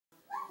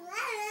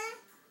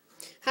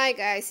Hi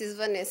guys, it's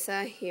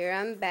Vanessa here.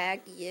 I'm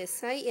back.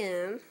 Yes, I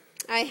am.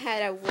 I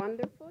had a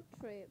wonderful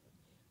trip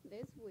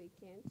this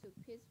weekend to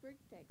Pittsburg,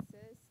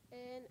 Texas,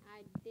 and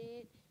I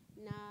did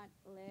not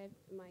let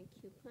my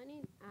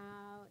couponing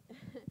out.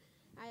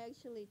 I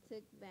actually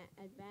took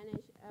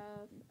advantage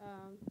of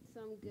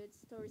some good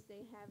stores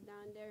they have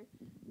down there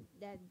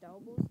that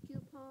doubles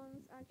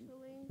coupons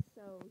actually.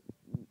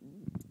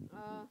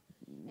 Uh,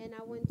 and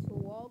I went to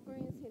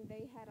Walgreens and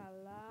they had a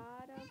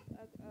lot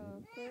of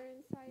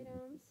clearance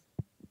items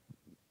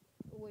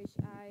which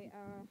I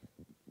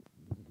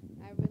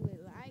really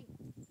liked.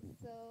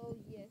 So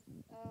yes,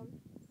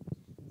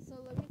 so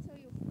let me tell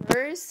you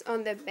first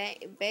on the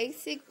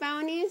basic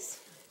bounties.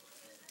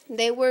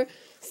 They were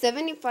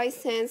 75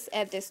 cents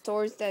at the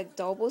stores that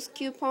doubles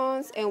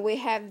coupons, and we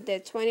have the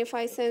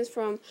 25 cents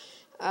from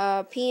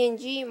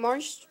P&G,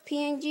 March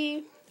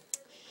P&G.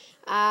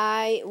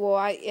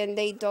 And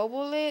they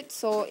double it,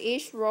 so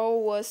each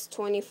roll was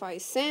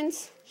 25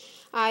 cents.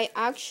 I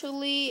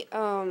actually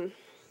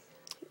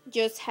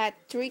just had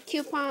three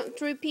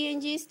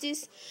P&Gs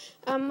this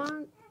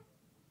month.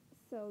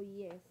 So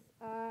yes,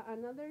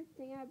 another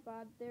thing I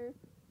bought there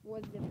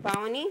was the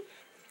bounty.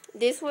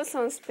 This was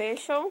on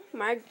special,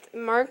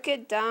 mark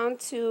it down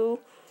to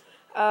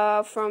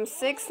from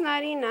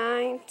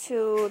 $6.99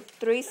 to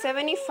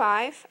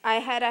 $3.75. I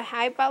had a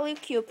high value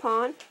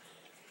coupon,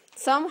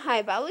 some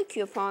high value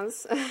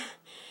coupons,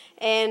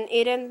 and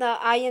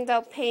I ended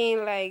up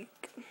paying like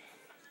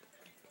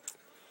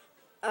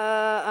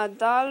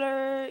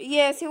 $1.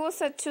 Yes, it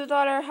was a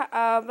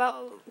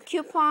 $2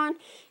 coupon,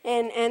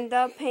 and end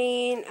up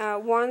paying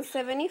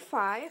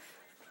 $1.75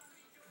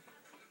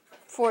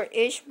 for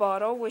each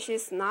bottle, which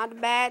is not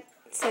bad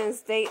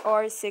since they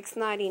are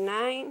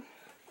 $6.99.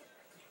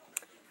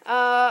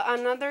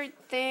 Another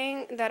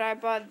thing that I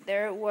bought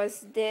there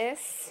was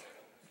this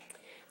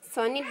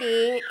Sunny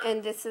D,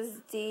 and this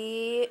is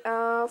the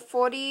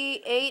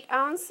 48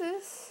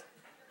 ounces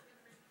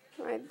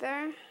right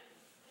there.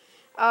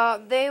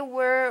 They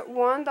were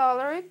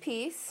 $1 a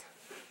piece,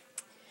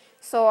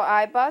 so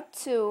I bought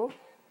two,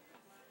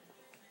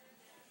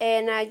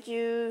 and I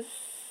used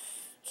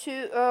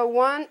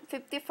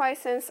 55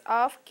 cents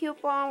off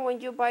coupon. When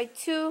you buy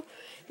two,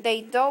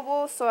 they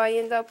double, so I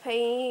end up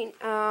paying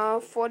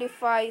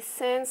 45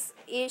 cents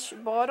each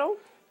bottle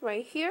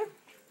right here.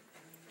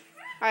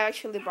 I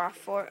actually bought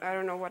four. I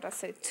don't know what I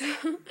said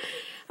two.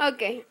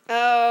 Okay.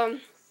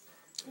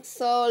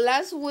 So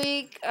last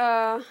week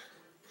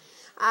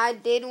I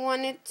did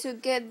wanted to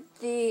get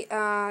the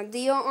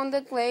deal on the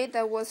Glade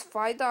that was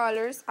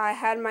 $5. I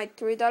had my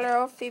 $3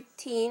 off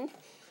 15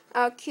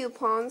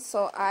 coupon,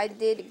 so I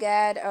did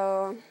get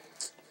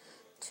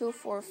 2,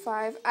 4,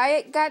 5.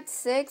 I got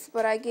 6,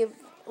 but I give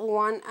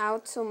one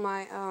out to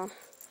my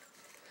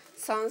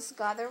son's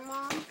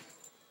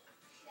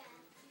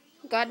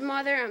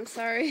godmother. I'm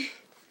sorry.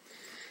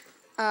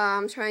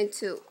 I'm trying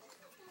to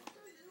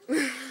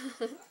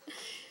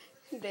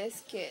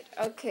this kid.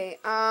 Okay.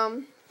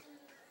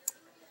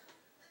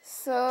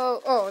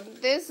 So,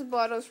 these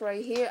bottles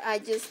right here, I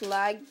just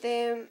like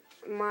them.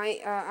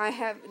 I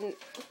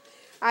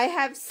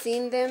have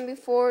seen them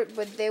before,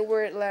 but they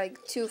were like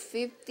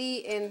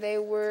 $2.50, and they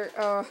were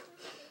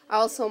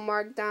also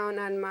marked down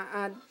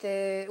at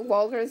the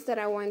Walgreens that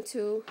I went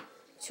to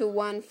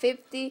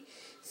 $1.50.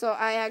 So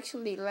I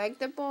actually like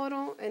the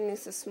bottle, and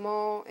it's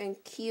small and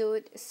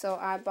cute. So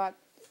I bought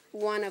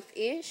one of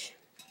each,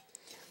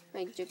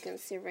 like you can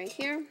see right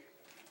here.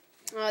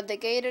 The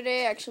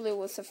Gatorade actually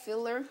was a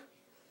filler.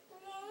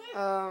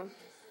 To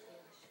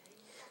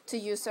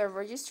use a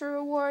register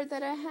reward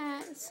that I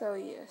had. So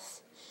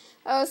yes.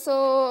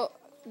 So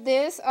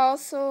this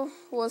also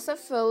was a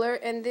filler,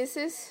 and this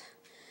is,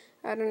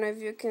 I don't know if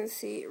you can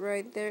see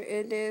right there.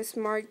 It is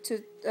marked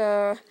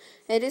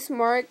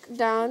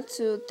down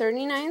to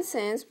 39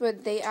 cents,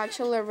 but they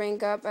actually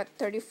ring up at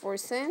 34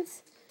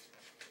 cents.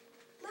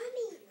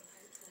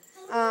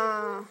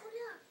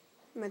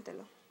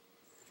 Mételo.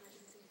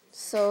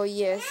 So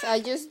yes, I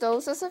use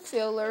those as a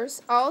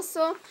fillers.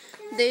 Also,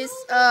 this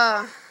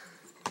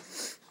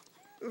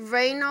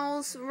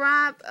Reynolds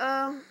wrap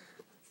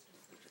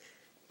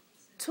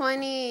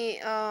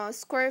 20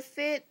 square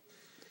feet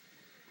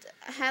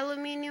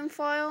aluminum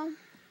foil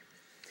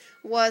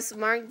was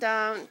marked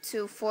down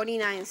to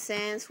 49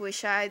 cents,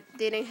 which I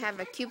didn't have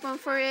a coupon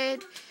for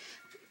it,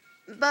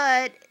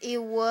 but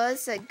it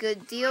was a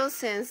good deal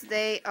since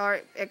they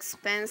are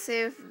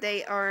expensive.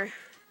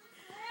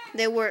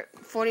 They were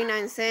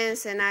 49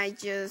 cents, and I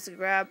just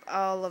grabbed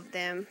all of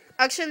them.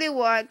 Actually,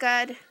 I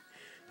got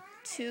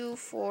 2,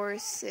 4,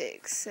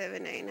 6,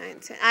 7, 8, 9,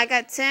 10. I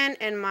got 10,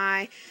 and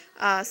my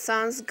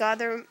son's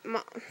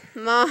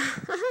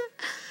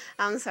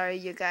I'm sorry,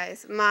 you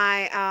guys.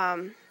 My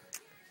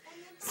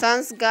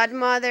son's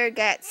godmother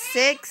got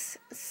 6,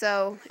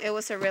 so it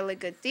was a really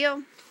good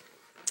deal.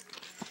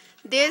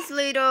 This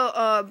little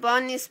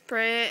Bunny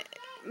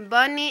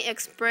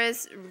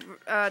Express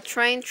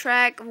train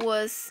track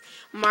was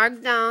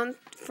marked down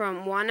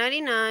from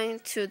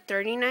 $1.99 to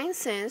 39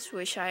 cents,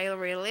 which I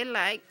really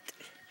liked.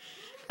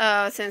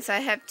 Since I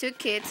have 2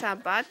 kids, I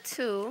bought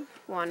 2,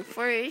 one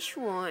for each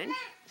one.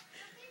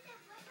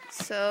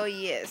 So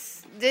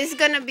yes, this is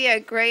gonna be a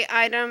great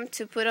item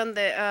to put on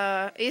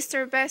the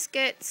Easter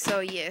basket. So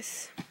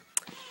yes.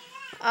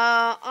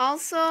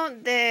 Also,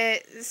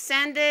 the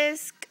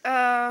SanDisk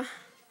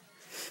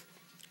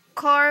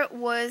card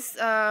was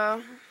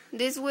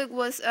this week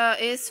was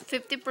is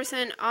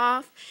 50%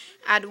 off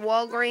at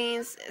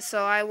Walgreens.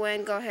 So I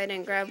went go ahead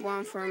and grab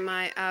one for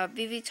my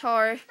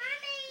Vivitar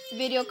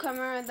video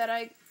camera that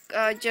I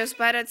just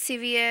bought at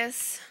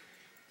CVS.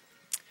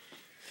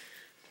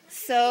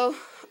 So,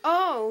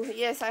 oh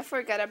yes, I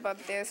forgot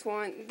about this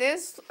one.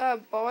 This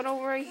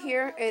bottle right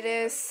here, it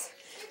was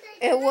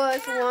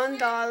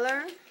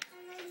 $1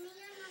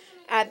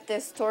 at the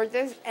store.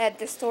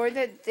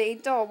 That they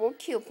double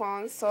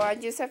coupons, so I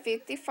used a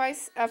 50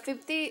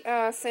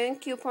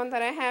 cent coupon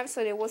that I have,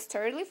 so it was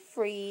totally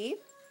free.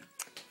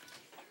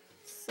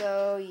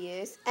 So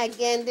yes,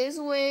 again this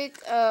week,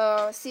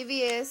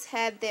 CVS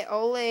had the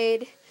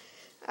OLED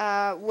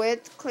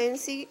with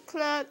cleansing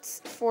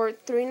cloths for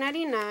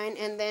 $3.99,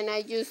 and then I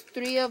used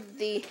 3 of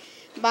the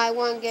buy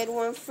one get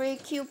one free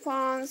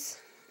coupons.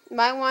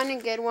 Buy one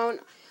and get one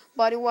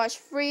body wash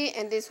free,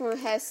 and this one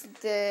has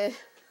the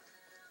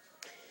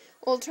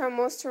Ultra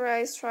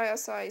Moisturized Trial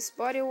Size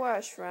Body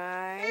Wash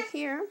right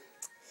here.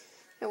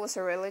 It was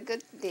a really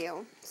good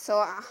deal.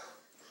 So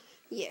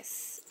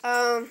yes.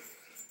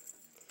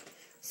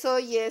 So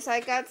yes, I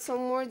got some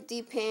more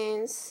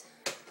Depends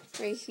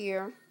right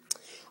here.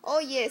 Oh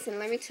yes, and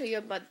let me tell you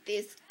about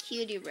this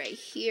cutie right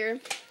here.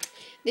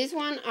 This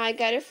one, I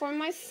got it for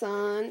my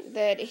son,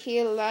 that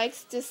he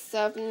likes the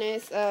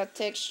softness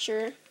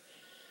texture.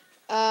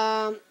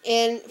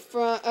 And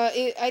from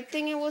I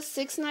think it was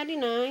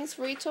 $6.99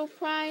 retail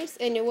price,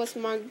 and it was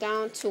marked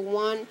down to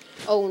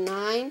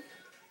 $109.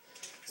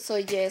 So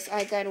yes,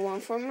 I got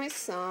one for my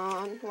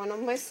son, one of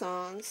my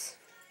sons.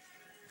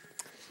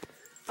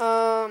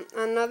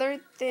 Another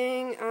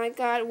thing I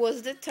got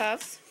was the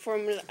tufts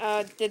from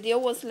the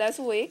deal was last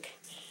week.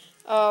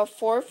 4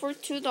 for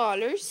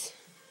 $2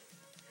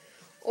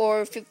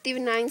 or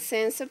 59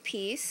 cents a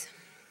piece.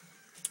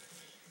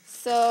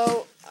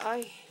 So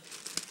I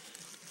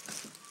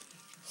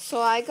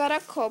got a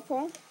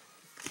couple.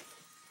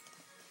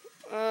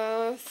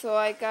 So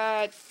I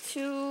got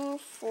 2,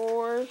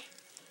 4,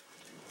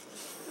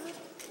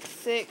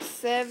 6,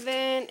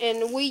 7,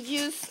 and we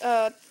used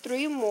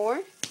 3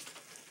 more.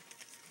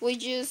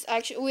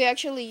 We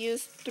actually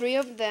used 3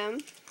 of them.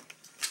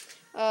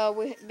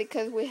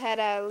 Because we had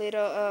a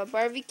little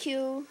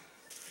barbecue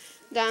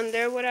down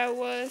there where I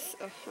was.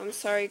 Oh, I'm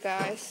sorry,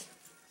 guys.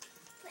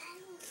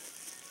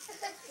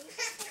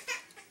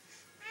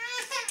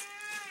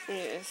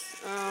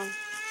 Yes.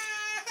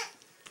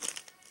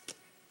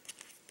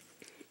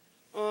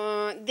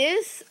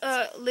 This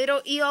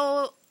little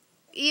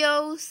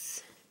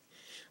EOS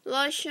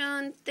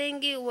lotion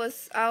thingy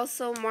was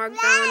also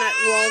marked down at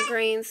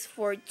Walgreens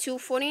for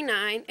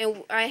 $2.49,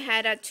 and I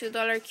had a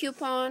 $2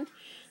 coupon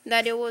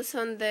that it was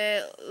on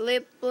the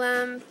lip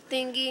balm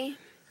thingy.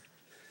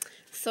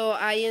 So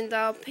I ended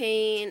up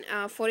paying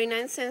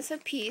 49 cents a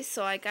piece.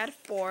 So I got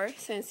 4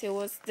 since it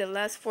was the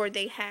last 4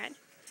 they had.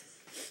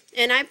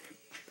 And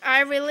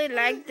I really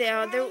like the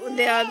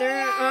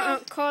other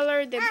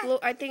color, the blue.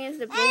 I think it's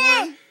the blue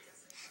one.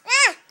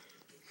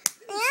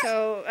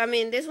 So I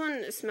mean, this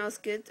one smells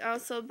good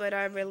also, but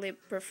I really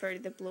prefer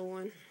the blue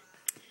one.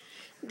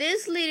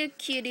 This little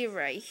cutie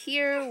right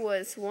here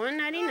was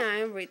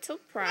 $1.99 retail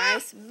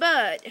price,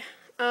 but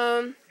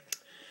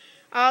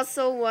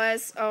also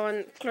was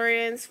on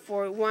clearance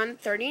for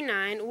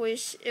 $1.39,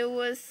 which it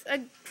was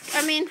I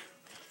mean,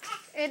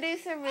 it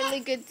is a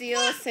really good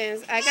deal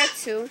since I got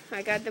 2.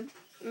 I got the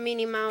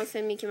Minnie Mouse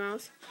and Mickey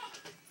Mouse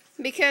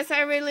because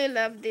I really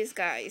love these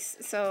guys.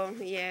 So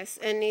yes,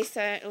 and it's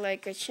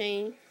like a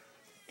chain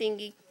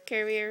thingy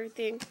carrier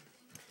thing.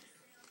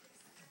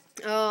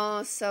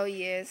 Oh, so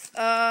yes.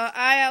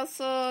 I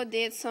also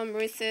did some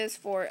recess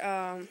for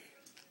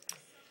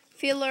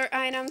filler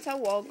items at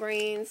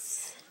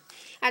Walgreens.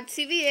 At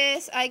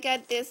CVS, I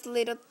got this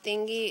little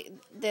thingy,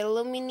 the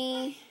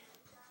Lumini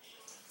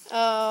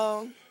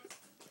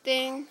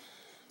thing.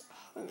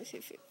 Let me see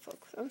if it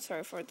focuses. I'm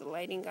sorry for the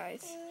lighting,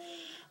 guys.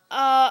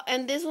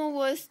 And this one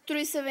was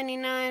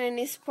 $3.79, and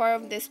it's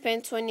part of the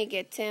spend 20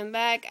 get 10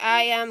 back.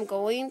 I am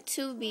going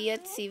to be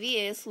at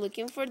CVS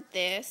looking for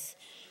this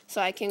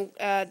so I can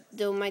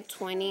do my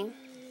 20.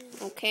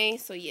 Okay,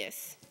 so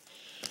yes.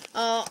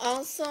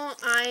 Also,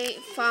 I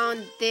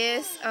found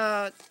this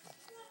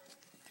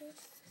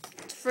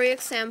free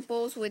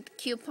examples with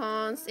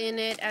coupons in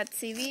it at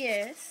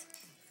CVS,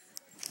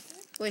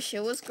 which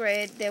it was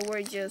great. There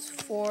were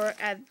just 4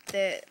 at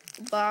the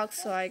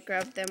box, so I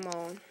grabbed them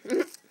all.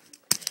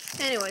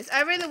 Anyways,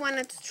 I really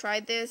wanted to try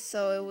this,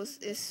 so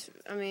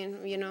I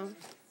mean, you know.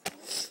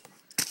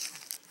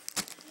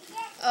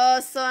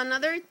 So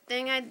another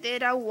thing I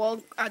did at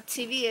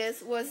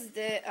TVS was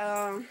the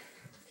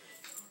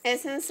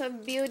Essence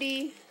of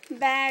Beauty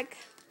bag,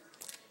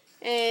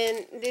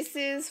 and this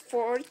is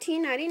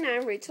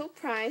 $14.99 retail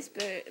price,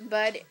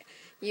 but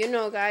You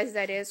know, guys,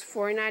 that is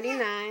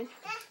 $4.99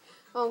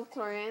 on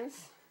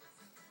clearance.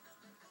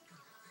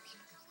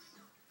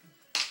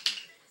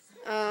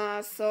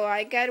 So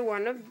I got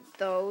one of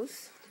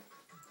those.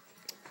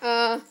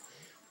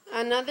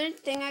 Another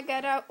thing I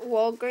got at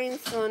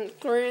Walgreens on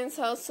clearance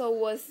also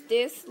was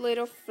this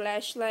little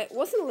flashlight.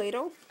 Wasn't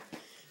little.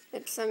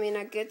 It's, I mean,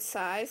 a good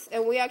size.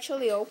 And we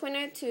actually opened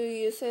it to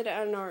use it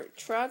on our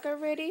truck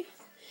already.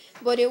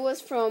 But it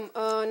was from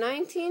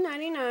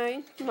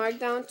 $19.99 marked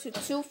down to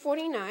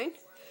 $2.49,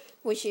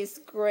 which is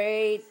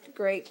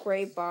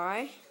great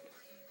buy.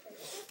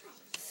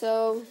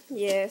 So,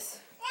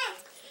 yes.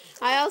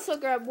 I also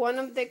grabbed one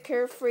of the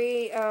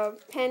Carefree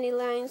penny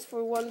lines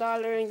for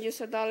 $1 and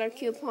used a dollar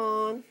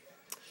coupon.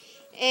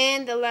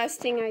 And the last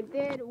thing I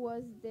did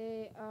was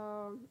the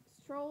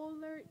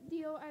stroller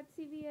deal at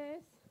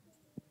CVS.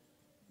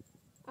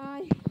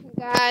 I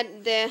got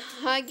the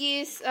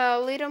Huggies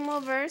Little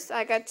Movers.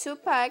 I got 2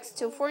 packs,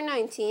 2 for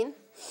 $19.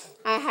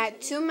 I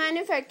had 2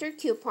 manufacturer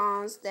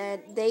coupons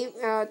that they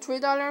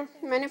 $3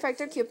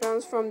 manufacturer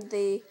coupons from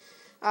the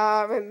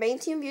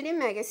Remainting Beauty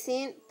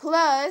magazine.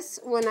 Plus,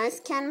 when I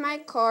scanned my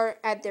card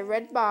at the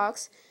red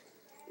box,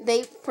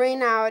 they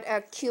print out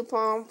a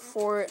coupon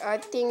for, I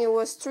think it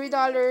was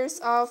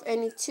 $3 off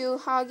any 2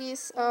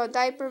 Huggies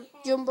diaper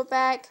jumbo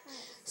bag.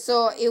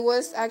 So it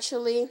was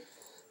actually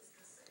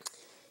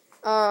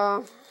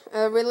a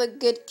really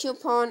good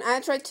coupon. I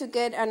tried to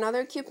get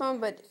another coupon,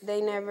 but they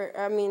never,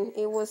 I mean,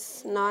 it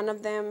was none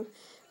of them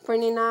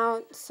printing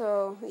out.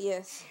 So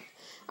yes.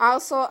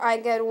 Also, I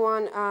get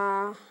one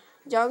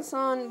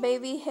Johnson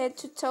baby head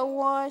to toe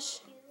wash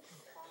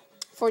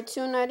for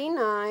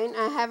 $2.99.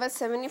 I have a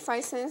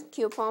 75-cent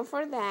coupon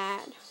for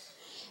that.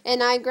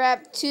 And I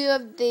grabbed 2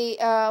 of the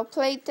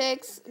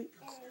Playtex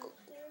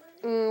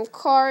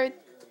card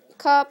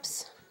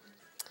cups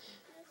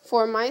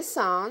for my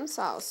sons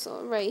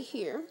also right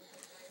here.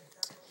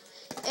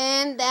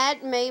 And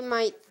that made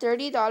my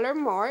 $30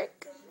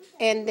 mark.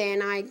 And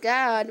then I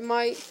got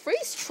my free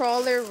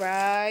stroller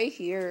right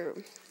here.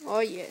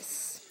 Oh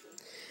yes.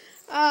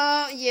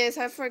 Yes,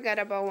 I forgot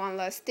about one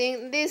last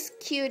thing. This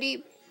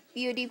cutie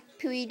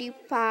beauty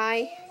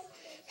pie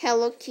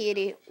Hello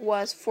Kitty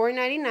was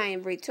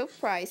 $4.99 retail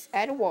price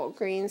at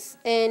Walgreens,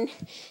 and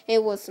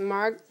it was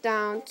marked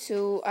down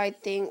to, I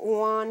think,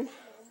 one.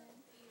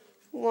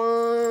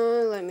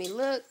 Let me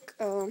look.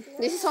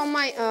 This is all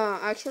my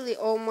actually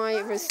all my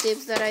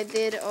receipts that I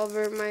did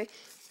over my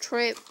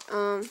trip.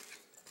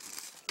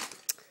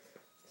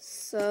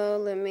 So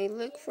let me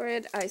look for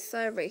it. I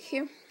saw it right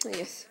here.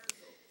 Yes,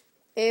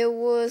 it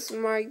was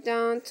marked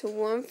down to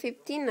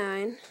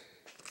 $1.59.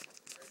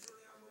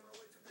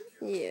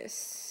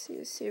 Yes,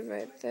 you see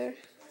right there.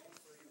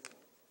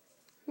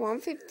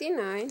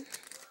 $1.59.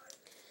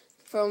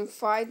 From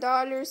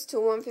 $5 to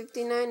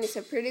 $1.59 is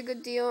a pretty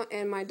good deal,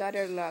 and my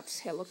daughter loves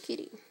Hello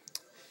Kitty.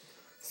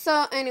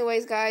 So,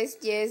 anyways, guys,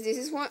 yes, this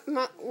is what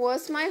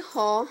was my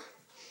haul.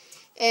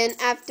 And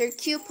after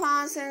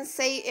coupons and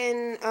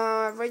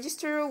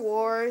register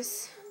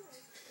rewards,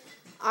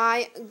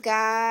 I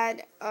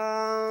got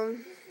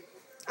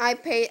I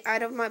paid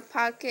out of my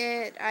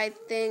pocket. I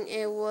think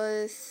it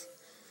was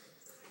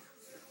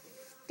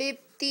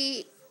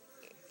 50.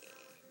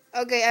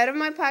 Okay, out of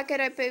my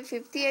pocket, I paid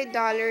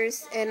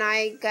 $58, and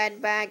I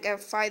got back a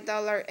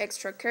 $5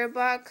 extra care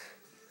buck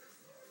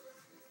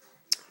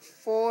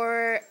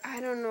for,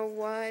 I don't know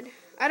what.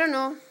 I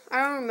don't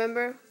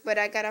remember, but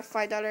I got a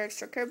 $5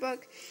 extra care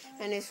buck,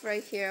 and it's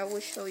right here. I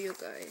will show you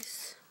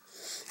guys.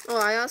 Oh,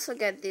 I also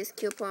got this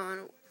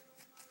coupon,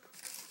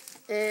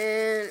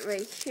 and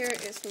right here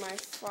is my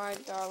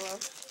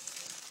 $5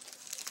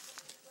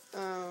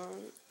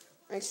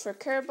 extra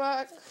care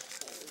buck.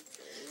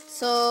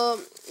 So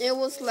it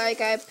was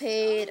like I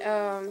paid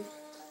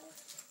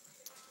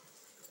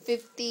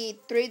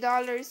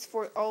 $53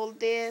 for all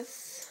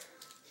this,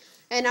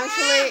 and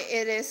actually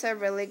it is a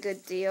really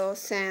good deal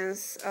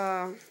since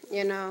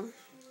you know,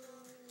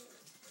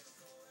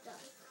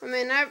 I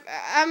mean,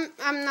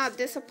 I'm not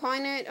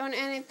disappointed on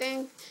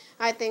anything.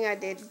 I think I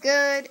did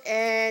good,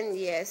 and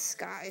yes,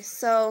 guys.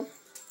 So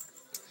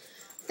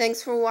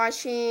thanks for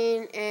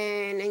watching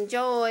and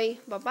enjoy.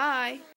 Bye bye.